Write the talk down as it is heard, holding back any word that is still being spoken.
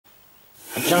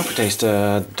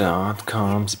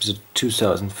Junktaster.com, episode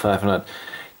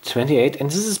 2528, and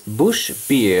this is Busch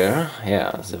beer.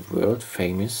 Yeah, the world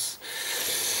famous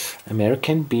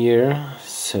American beer.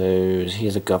 So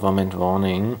here's a government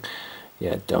warning.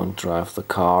 Yeah, don't drive the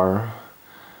car.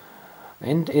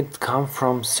 And it comes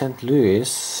from St.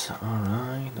 Louis.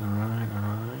 Alright.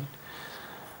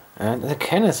 And the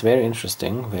can is very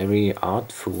interesting, very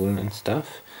artful and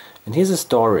stuff. And here's a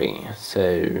story.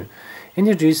 So,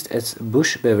 introduced as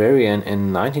Busch Bavarian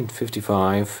in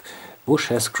 1955, Busch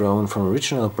has grown from a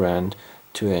regional brand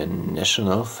to a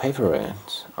national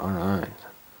favorite. Alright.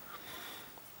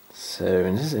 So,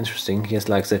 and this is interesting. Here's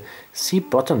like the C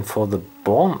button for the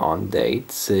born on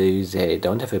date. So they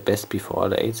don't have a best before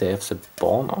date, they have the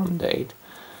born on date.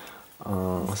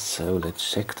 So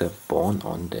let's check the born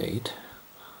on date.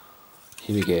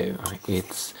 Here we go.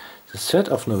 It's the 3rd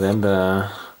of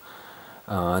November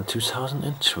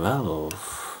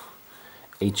 2012.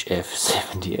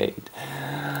 HF78.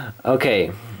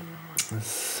 Okay,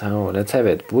 so let's have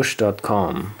it.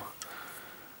 Busch.com.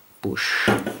 Busch.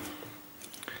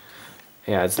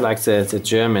 Yeah, it's like the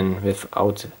German with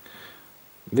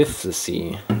the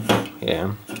C.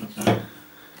 Yeah.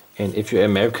 And if you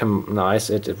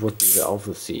Americanize it, it would be without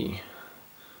the C.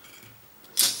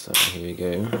 So here we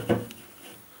go.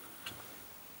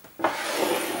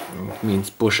 It means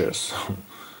bushes,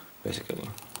 basically.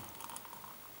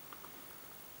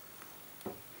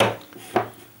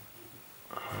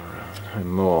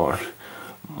 More.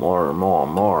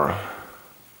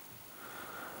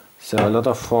 So a lot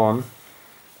of fun.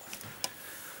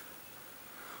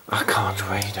 I can't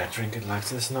wait, I drink it like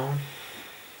this now.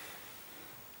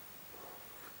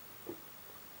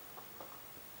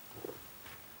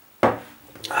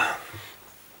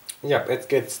 Yep, it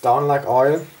gets down like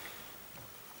oil.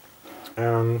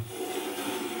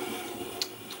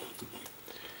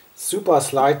 Super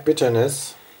slight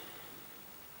bitterness,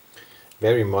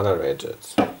 very moderated.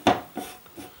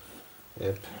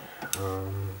 Yep.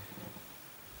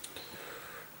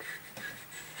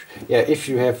 Yeah, if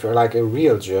you have like a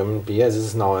real German beer, this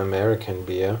is now American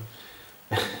beer.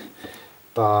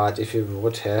 But if you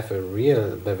would have a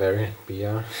real Bavarian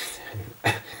beer,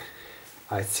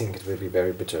 I think it will be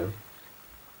very bitter.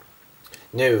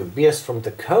 No, beers from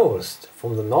the coast,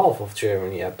 from the north of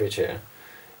Germany are bitter.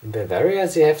 In Bavaria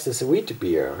they have this wheat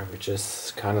beer, which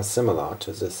is kind of similar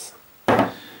to this.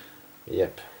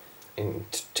 Yep, in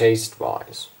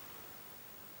taste-wise.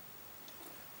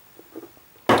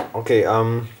 Okay,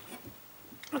 I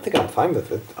think I'm fine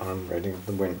with it. I'm ready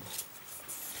to win.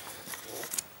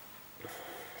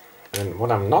 And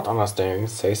what I'm not understanding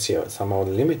says here somehow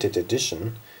limited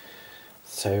edition.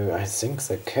 So I think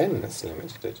the can is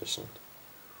limited edition.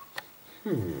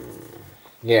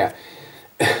 Yeah,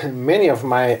 many of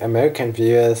my American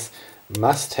viewers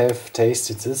must have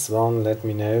tasted this one. Let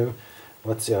me know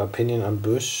what's your opinion on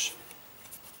Busch.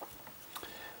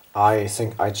 I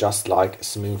think I just like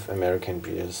smooth American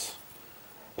beers.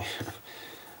 I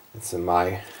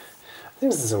think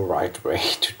this is the right way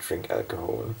to drink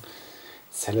alcohol.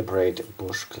 Celebrate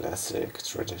Busch classic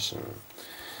tradition.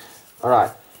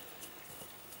 Alright.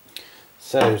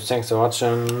 So, thanks for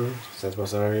watching. That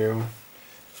was the review.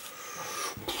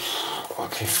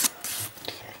 Okay.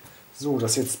 So,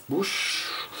 das ist jetzt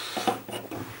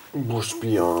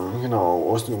Busch-Bier, genau,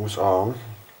 aus den USA.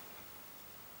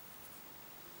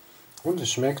 Und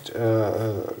es schmeckt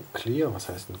clear, was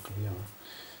heißt denn clear?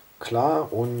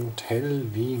 Klar und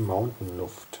hell wie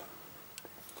Mountainluft.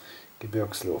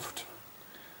 Gebirgsluft.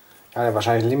 Ja,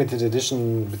 wahrscheinlich Limited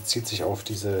Edition bezieht sich auf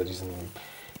diesen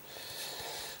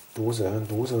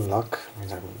Dosenlack, wie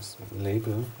sagt man das?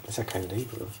 Label, ist ja kein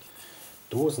Label.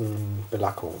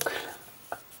 Dosenbelackung.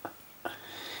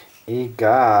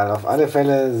 Egal, auf alle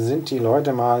Fälle sind die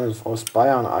Leute mal aus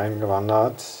Bayern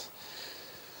eingewandert.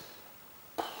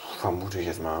 Vermute ich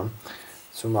jetzt mal.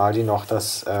 Zumal die noch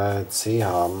das C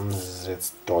haben. Das ist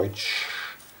jetzt Deutsch.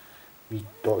 Wie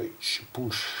Deutsch.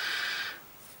 Busch.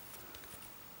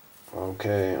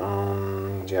 Okay,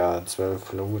 ja, 12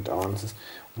 Fluid Ounces.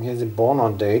 Und hier sind Born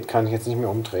on Date, kann ich jetzt nicht mehr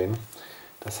umdrehen.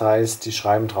 Das heißt, die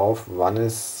schreiben drauf, wann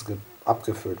es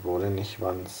abgefüllt wurde, nicht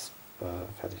wann es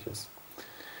fertig ist.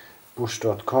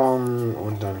 Busch.com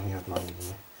und dann hier hat man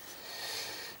die.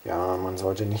 Ja, man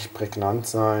sollte nicht prägnant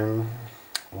sein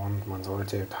und man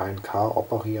sollte kein K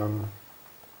operieren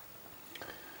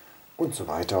und so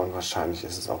weiter. Und wahrscheinlich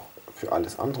ist es auch für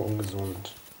alles andere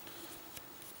ungesund.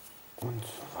 Und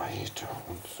so weiter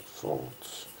und so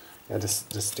fort. Ja, das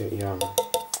ist der eher.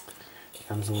 Die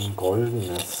haben so ein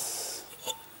goldenes.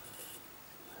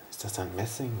 Ist das dann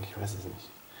Messing? Ich weiß es nicht.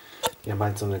 Die haben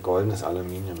halt so ein goldenes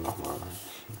Aluminium nochmal.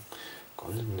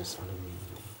 goldenes Aluminium.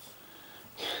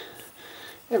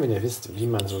 Ja, wenn ihr wisst, wie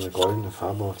man so eine goldene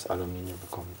Farbe aufs Aluminium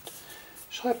bekommt,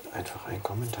 schreibt einfach einen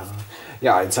Kommentar.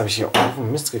 Ja, jetzt habe ich hier auf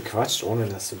den Mist gequatscht, ohne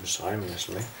das zu beschreiben, wie das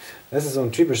schmeckt. Das ist so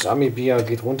ein typisches Ami-Bier,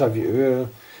 geht runter wie Öl,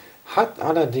 hat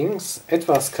allerdings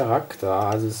etwas Charakter,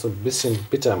 also ist so ein bisschen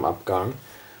bitter im Abgang.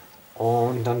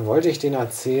 Und dann wollte ich denen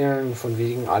erzählen, von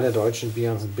wegen alle deutschen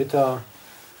Bieren sind bitter.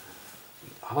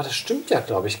 Aber das stimmt ja,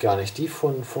 glaube ich, gar nicht. Die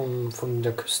von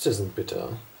der Küste sind bitter.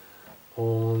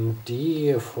 Und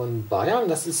die von Bayern,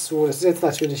 das ist so, das ist jetzt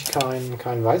natürlich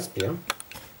kein Weißbier.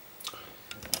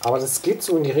 Aber das geht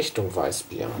so in die Richtung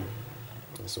Weißbier.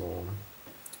 So.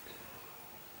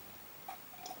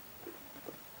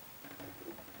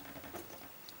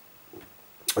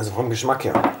 Also vom Geschmack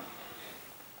her.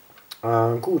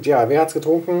 Gut, ja, wer hat's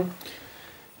getrunken?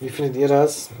 Wie findet ihr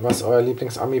das? Was ist euer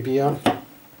Lieblings-Ami-Bier?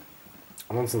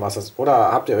 Ansonsten was das.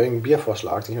 Oder habt ihr irgendeinen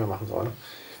Biervorschlag, den ich mal machen soll?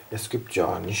 Es gibt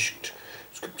ja nicht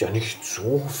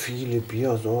so viele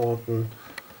Biersorten.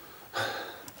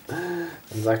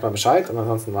 Dann sagt mal Bescheid und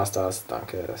ansonsten war es das.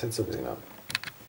 Danke, dass ihr zugesehen habt.